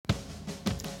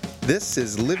This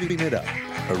is Living It Up,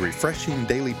 a refreshing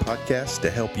daily podcast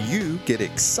to help you get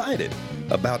excited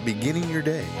about beginning your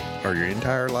day or your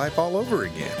entire life all over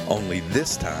again. Only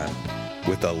this time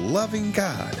with a loving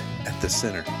God at the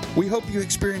center. We hope you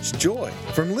experience joy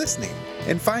from listening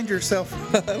and find yourself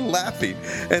laughing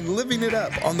and living it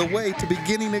up on the way to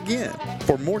beginning again.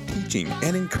 For more teaching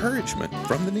and encouragement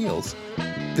from the Neils,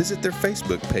 visit their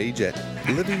Facebook page at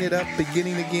Living It Up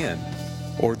Beginning Again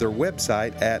or their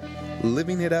website at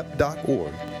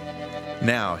livingitup.org.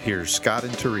 Now, here's Scott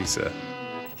and Teresa.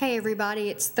 Hey everybody,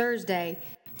 it's Thursday,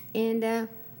 and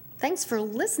thanks for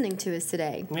listening to us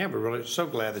today. Yeah, we're really so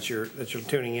glad that you're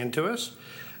tuning in to us.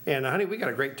 And honey, we got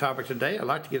a great topic today. I'd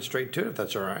like to get straight to it, if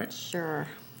that's all right. Sure.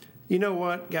 You know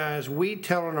what, guys? We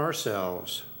telling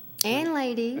ourselves. And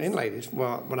ladies.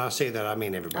 Well, when I say that, I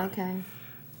mean everybody. Okay.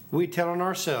 We telling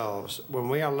ourselves when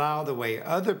we allow the way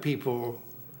other people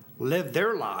live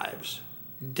their lives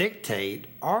dictate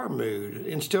our mood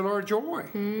and still our joy.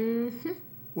 Mm-hmm.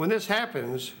 When this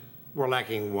happens, we're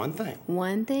lacking one thing.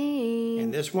 One thing.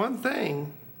 And this one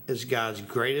thing is God's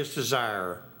greatest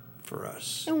desire for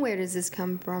us. And where does this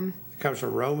come from? It comes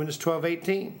from Romans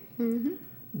 12:18. Mm-hmm.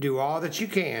 Do all that you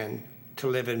can to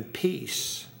live in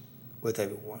peace with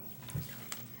everyone.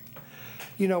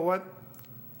 You know what?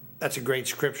 That's a great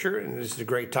scripture, and this is a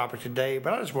great topic today,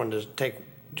 but I just wanted to take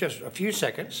just a few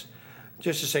seconds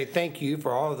just to say thank you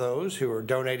for all of those who are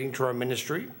donating to our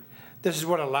ministry. This is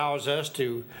what allows us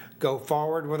to go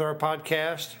forward with our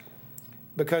podcast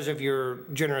because of your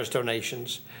generous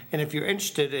donations. And if you're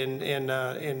interested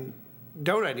in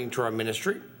donating to our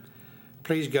ministry,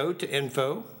 please go to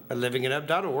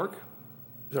info@livingitup.org. Is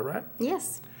that right?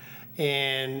 Yes.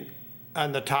 And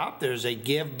on the top, there's a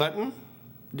give button.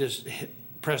 Just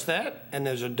press that, and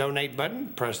there's a donate button.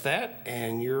 Press that,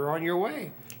 and you're on your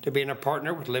way to being a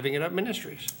partner with Living It Up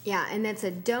Ministries. Yeah, and that's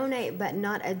a donate button,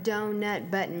 not a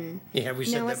donut button. Yeah, we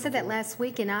said that. I said that last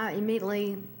week, and I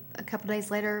immediately, a couple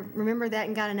days later, remembered that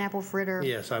and got an apple fritter.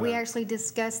 Yes, I know. We actually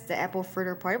discussed the apple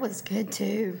fritter part. It was good,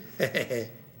 too.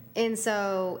 And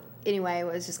so, anyway, it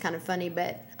was just kind of funny,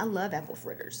 but I love apple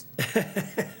fritters.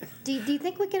 Do you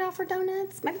think we could offer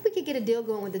donuts? Maybe we could get a deal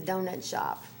going with the donut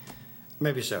shop.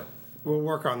 Maybe so. We'll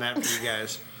work on that for you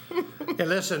guys. Hey,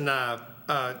 listen,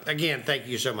 again, thank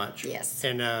you so much. Yes.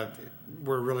 And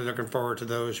we're really looking forward to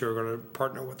those who are going to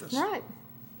partner with us. Right.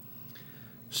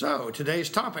 So, today's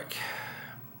topic.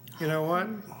 You know what?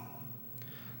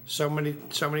 So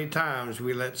many times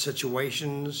we let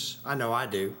situations, I know I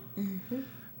do,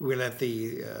 we let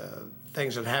the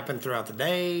things that happen throughout the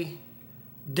day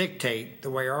dictate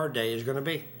the way our day is going to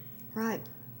be. Right.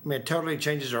 I mean, it totally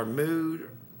changes our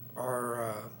mood,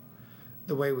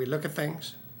 the way we look at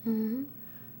things. Mm-hmm.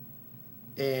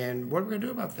 And what are we going to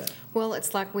do about that? Well,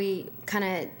 it's like we kind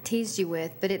of teased you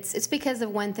with, but it's because of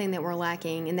one thing that we're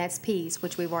lacking, and that's peace,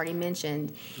 which we've already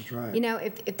mentioned. That's right. You know,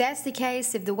 if that's the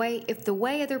case, if the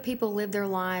way other people live their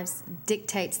lives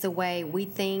dictates the way we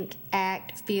think,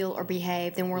 act, feel, or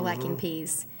behave, then we're lacking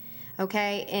peace.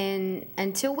 Okay? And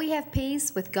until we have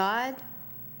peace with God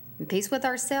and peace with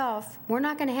ourselves, we're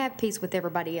not going to have peace with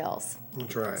everybody else.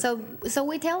 That's right. So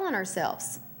we tell on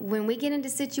ourselves. When we get into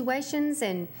situations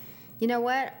and you know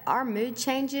what? Our mood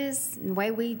changes, and the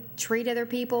way we treat other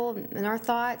people and our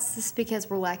thoughts, is because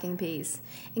we're lacking peace.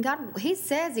 And God, He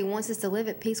says He wants us to live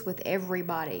at peace with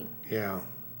everybody. Yeah.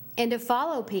 And to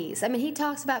follow peace. I mean, He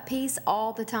talks about peace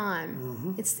all the time.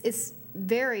 Mm-hmm. It's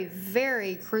very,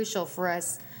 very crucial for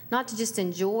us not to just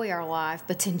enjoy our life,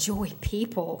 but to enjoy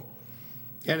people.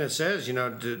 And it says, you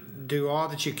know, to do all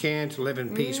that you can to live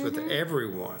in peace with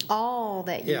everyone. All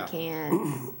that you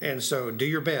can. And so do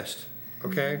your best,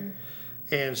 okay? Mm-hmm.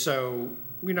 And so,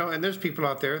 you know, and there's people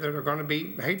out there that are going to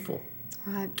be hateful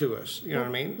to us. You know what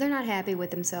I mean? They're not happy with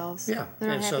themselves. Yeah.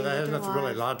 And so that has nothing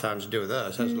really a lot of times to do with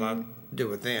us. It has a lot to do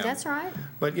with them. That's right.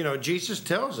 But, you know, Jesus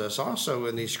tells us also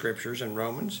in these scriptures in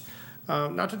Romans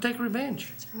not to take revenge.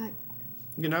 That's right.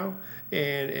 You know,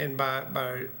 and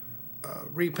by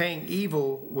repaying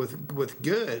evil with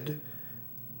good,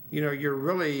 you know, you're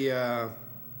really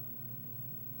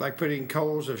like putting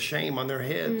coals of shame on their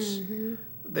heads. Mm-hmm.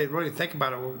 They really think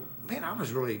about it. Well, man, I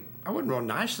wasn't real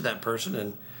nice to that person,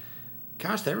 and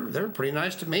gosh, they were pretty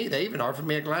nice to me. They even offered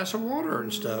me a glass of water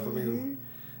and stuff. I mean,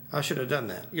 I should have done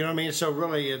that. You know what I mean? So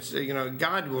really, it's, you know,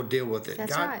 God will deal with it.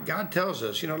 That's right. God tells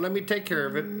us, you know, let me take care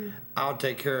of it. I'll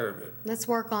take care of it. Let's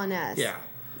work on us. Yeah.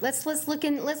 Let's look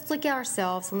at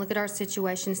ourselves and look at our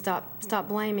situation. Stop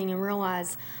blaming and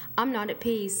realize I'm not at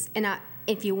peace. And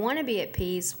if you want to be at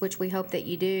peace, which we hope that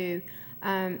you do,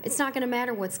 it's not going to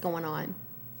matter what's going on.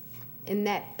 And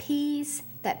that peace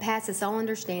that passes all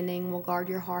understanding will guard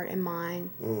your heart and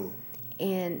mind.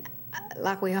 And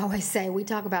like we always say, we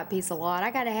talk about peace a lot.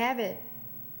 I got to have it.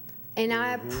 And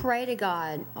I pray to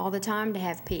God all the time to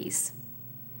have peace.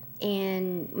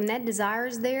 And when that desire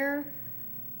is there,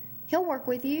 He'll work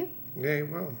with you. Yeah, He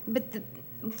will. But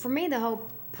for me, the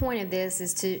whole point of this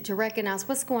is to recognize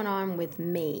what's going on with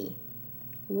me.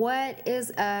 What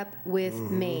is up with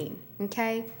me?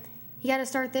 Okay? You got to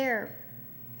start there.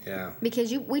 Yeah.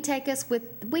 Because we take us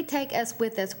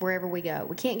with us wherever we go.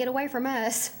 We can't get away from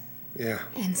us. Yeah.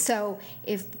 And so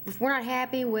if we're not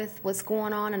happy with what's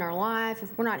going on in our life,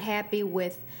 if we're not happy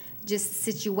with just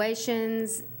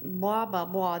situations, blah, blah,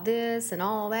 blah, this and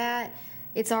all that,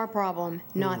 it's our problem,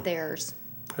 not theirs.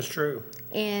 That's true.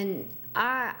 And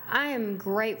I am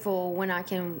grateful when I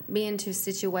can be into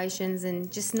situations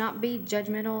and just not be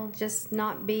judgmental, just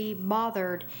not be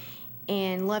bothered,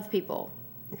 and love people.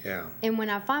 Yeah. And when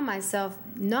I find myself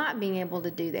not being able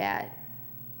to do that,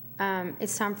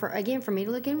 it's time for me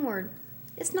to look inward.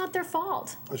 It's not their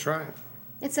fault. That's right.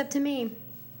 It's up to me.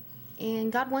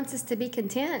 And God wants us to be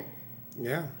content.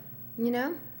 Yeah. You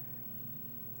know?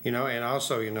 And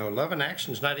also, love in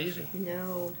action is not easy.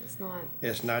 No, it's not.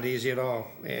 It's not easy at all.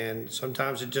 And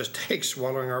sometimes it just takes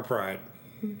swallowing our pride.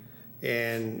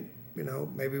 And,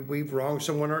 maybe we've wronged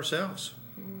someone ourselves.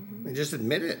 And just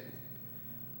admit it.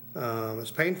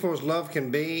 As painful as love can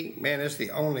be, man, it's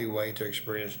the only way to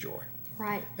experience joy.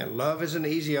 Right. And love isn't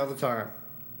easy all the time.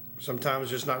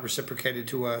 Sometimes it's not reciprocated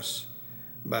to us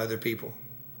by other people.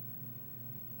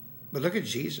 But look at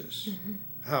Jesus,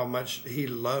 how much He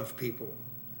loved people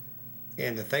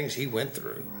and the things He went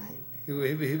through. Right. He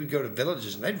would go to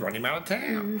villages and they'd run Him out of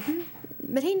town.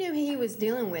 But He knew who He was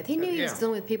dealing with. He knew He was Yeah.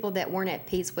 dealing with people that weren't at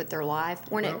peace with their life,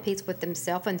 weren't No. at peace with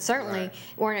themselves, and certainly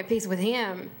weren't at peace with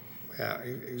Him. Yeah,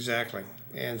 exactly.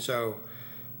 And so,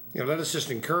 let us just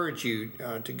encourage you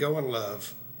to go in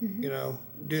love.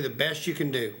 Do the best you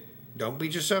can do. Don't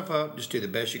beat yourself up. Just do the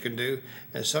best you can do.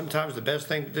 And sometimes the best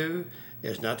thing to do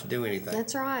is not to do anything.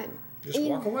 That's right. Just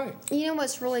walk away. You know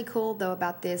what's really cool, though,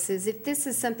 about this is if this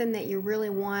is something that you really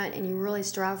want and you really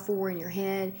strive for in your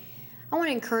head, I want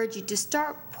to encourage you to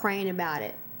start praying about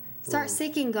it. Start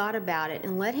seeking God about it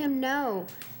and let Him know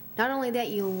not only that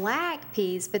you lack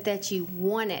peace, but that you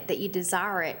want it, that you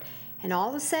desire it. And all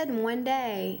of a sudden, one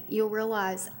day, you'll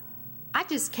realize, I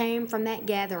just came from that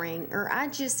gathering, or I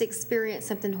just experienced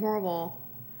something horrible,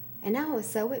 and I was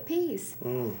so at peace.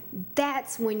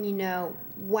 That's when you know,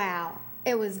 wow,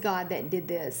 it was God that did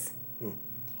this.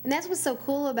 And that's what's so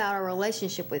cool about our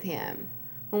relationship with Him.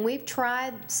 When we've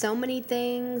tried so many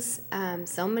things,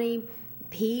 so many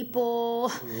people,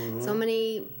 so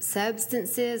many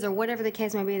substances, or whatever the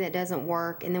case may be that doesn't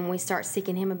work, and then we start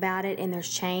seeking Him about it, and there's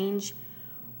change,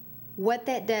 what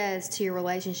that does to your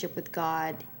relationship with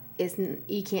God is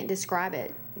you can't describe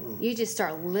it. You just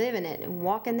start living it and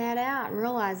walking that out and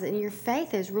realize that your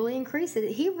faith has really increased.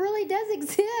 He really does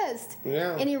exist.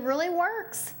 Yeah. And He really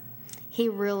works. He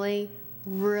really,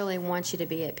 really wants you to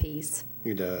be at peace.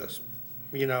 He does.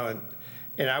 And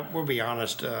I will be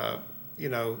honest, I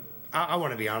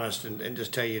want to be honest and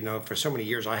just tell you, for so many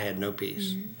years I had no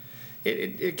peace.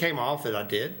 It came off that I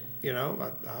did.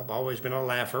 I've always been a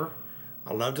laugher.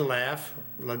 I love to laugh,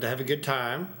 love to have a good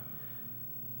time.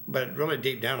 But really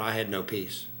deep down, I had no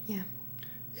peace. Yeah.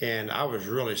 And I was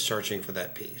really searching for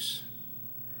that peace.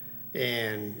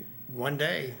 And one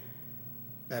day,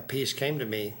 that peace came to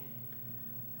me,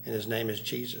 and His name is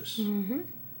Jesus. And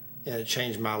it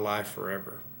changed my life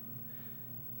forever.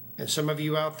 And some of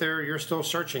you out there, you're still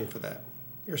searching for that.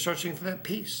 You're searching for that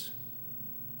peace.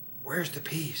 Where's the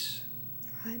peace?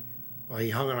 Right. Well,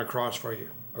 He hung on a cross for you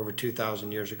over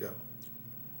 2,000 years ago.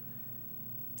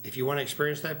 If you want to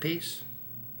experience that peace,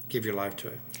 give your life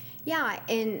to Him. Yeah,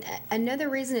 and another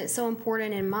reason it's so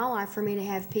important in my life for me to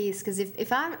have peace, because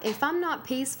if I'm not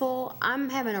peaceful, I'm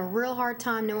having a real hard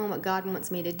time knowing what God wants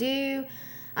me to do.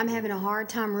 I'm having a hard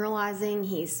time realizing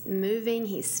He's moving,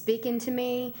 He's speaking to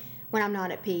me when I'm not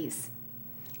at peace.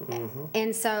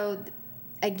 And so,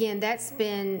 again, that's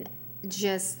been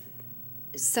just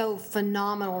so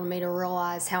phenomenal to me to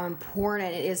realize how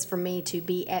important it is for me to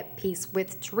be at peace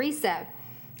with Teresa,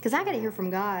 because I got to hear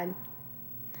from God.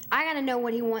 I got to know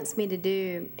what He wants me to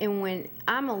do. And when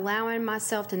I'm allowing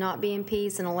myself to not be in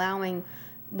peace and allowing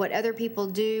what other people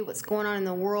do, what's going on in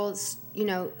the world,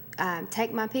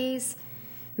 take my peace,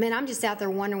 man, I'm just out there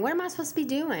wondering, what am I supposed to be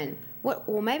doing?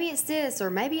 Well, maybe it's this or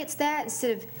maybe it's that.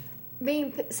 Instead of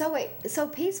being so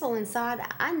peaceful inside,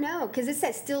 I know, because it's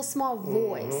that still small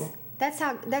voice.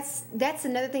 That's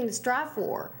another thing to strive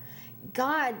for.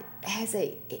 God has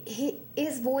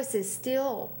His voice is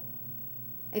still.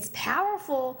 It's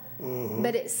powerful,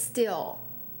 but it's still.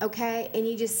 okay? And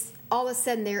you just, all of a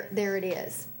sudden, there it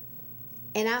is.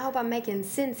 And I hope I'm making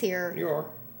sense here. You are.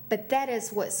 But that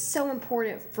is what's so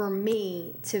important for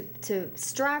me to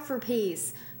strive for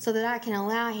peace so that I can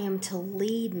allow him to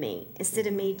lead me instead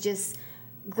of me just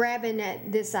grabbing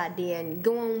at this idea and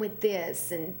going with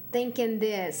this and thinking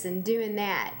this and doing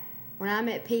that. When I'm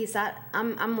at peace,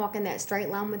 I'm walking that straight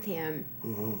line with him.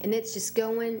 And it's just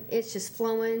going, it's just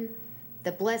flowing.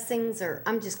 The blessings are,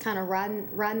 I'm just kind of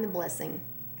riding the blessing.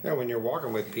 Yeah, when you're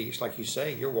walking with peace, like you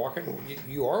say, you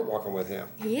are walking with him.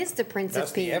 He is the Prince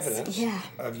That's of Peace. the evidence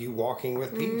of you walking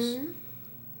with peace.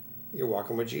 You're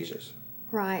walking with Jesus.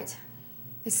 Right.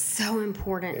 It's so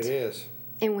important. It is.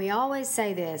 And we always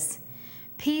say this,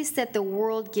 peace that the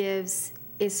world gives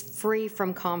is free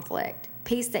from conflict.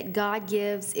 Peace that God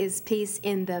gives is peace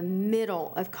in the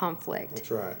middle of conflict.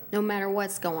 That's right. No matter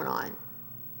what's going on.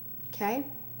 Okay?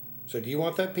 So do you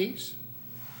want that peace?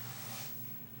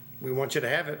 We want you to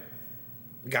have it.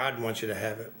 God wants you to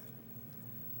have it.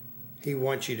 He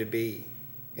wants you to be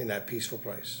in that peaceful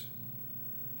place.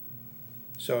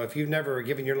 So if you've never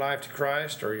given your life to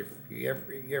Christ, or if you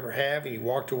ever have and you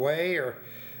walked away, or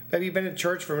maybe you've been in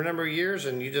church for a number of years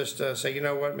and you just say, you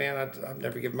know what, man, I've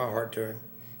never given my heart to him.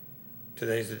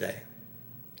 Today's the day.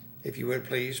 If you would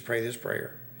please pray this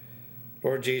prayer.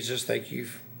 Lord Jesus, thank you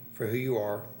for who you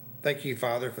are. Thank you,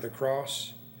 Father, for the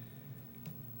cross.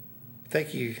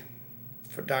 Thank you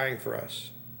for dying for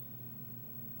us,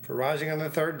 for rising on the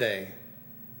third day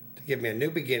to give me a new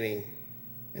beginning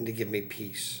and to give me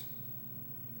peace.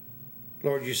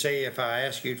 Lord, you say if I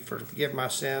ask you to forgive my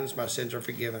sins are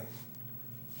forgiven.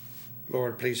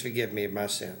 Lord, please forgive me of my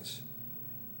sins.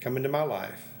 Come into my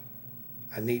life.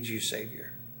 I need you,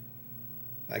 Savior.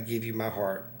 I give you my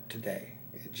heart today.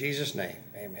 In Jesus' name,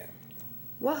 amen.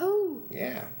 Woohoo!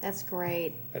 Yeah. That's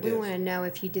great. It We is. want to know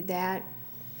if you did that.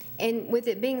 And with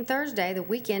it being Thursday, the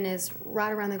weekend is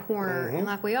right around the corner. And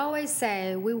like we always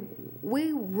say, we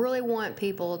really want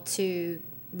people to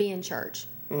be in church.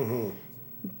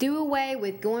 Do away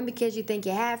with going because you think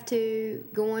you have to,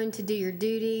 going to do your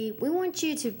duty. We want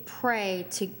you to pray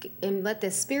and let the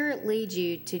Spirit lead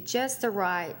you to just the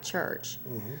right church.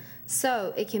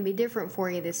 So it can be different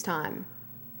for you this time.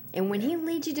 And when he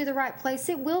leads you to the right place,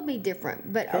 it will be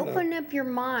different. But open up your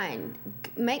mind.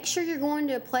 Make sure you're going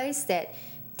to a place that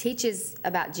teaches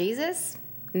about Jesus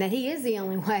and that he is the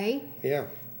only way. Yeah.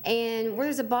 And where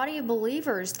there's a body of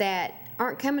believers that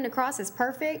aren't coming across as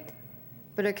perfect,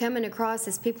 but are coming across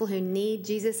as people who need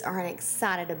Jesus, are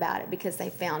excited about it because they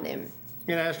found him.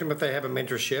 And ask them if they have a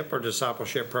mentorship or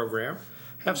discipleship program.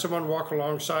 Have someone walk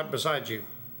beside you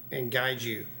and guide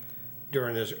you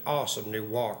during this awesome new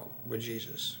walk with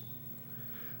Jesus.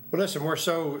 Well, listen, we're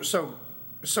so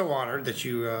honored that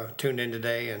you tuned in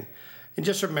today, and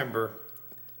just remember,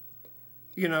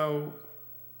 you know,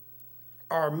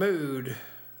 our mood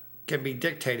can be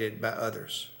dictated by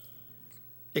others.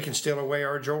 It can steal away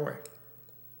our joy.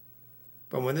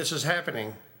 But when this is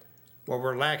happening, what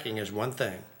we're lacking is one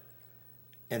thing,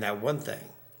 and that one thing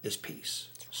is peace.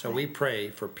 So we pray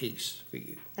for peace for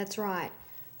you. That's right.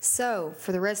 So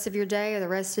for the rest of your day or the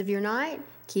rest of your night,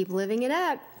 keep living it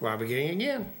up. While beginning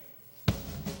again.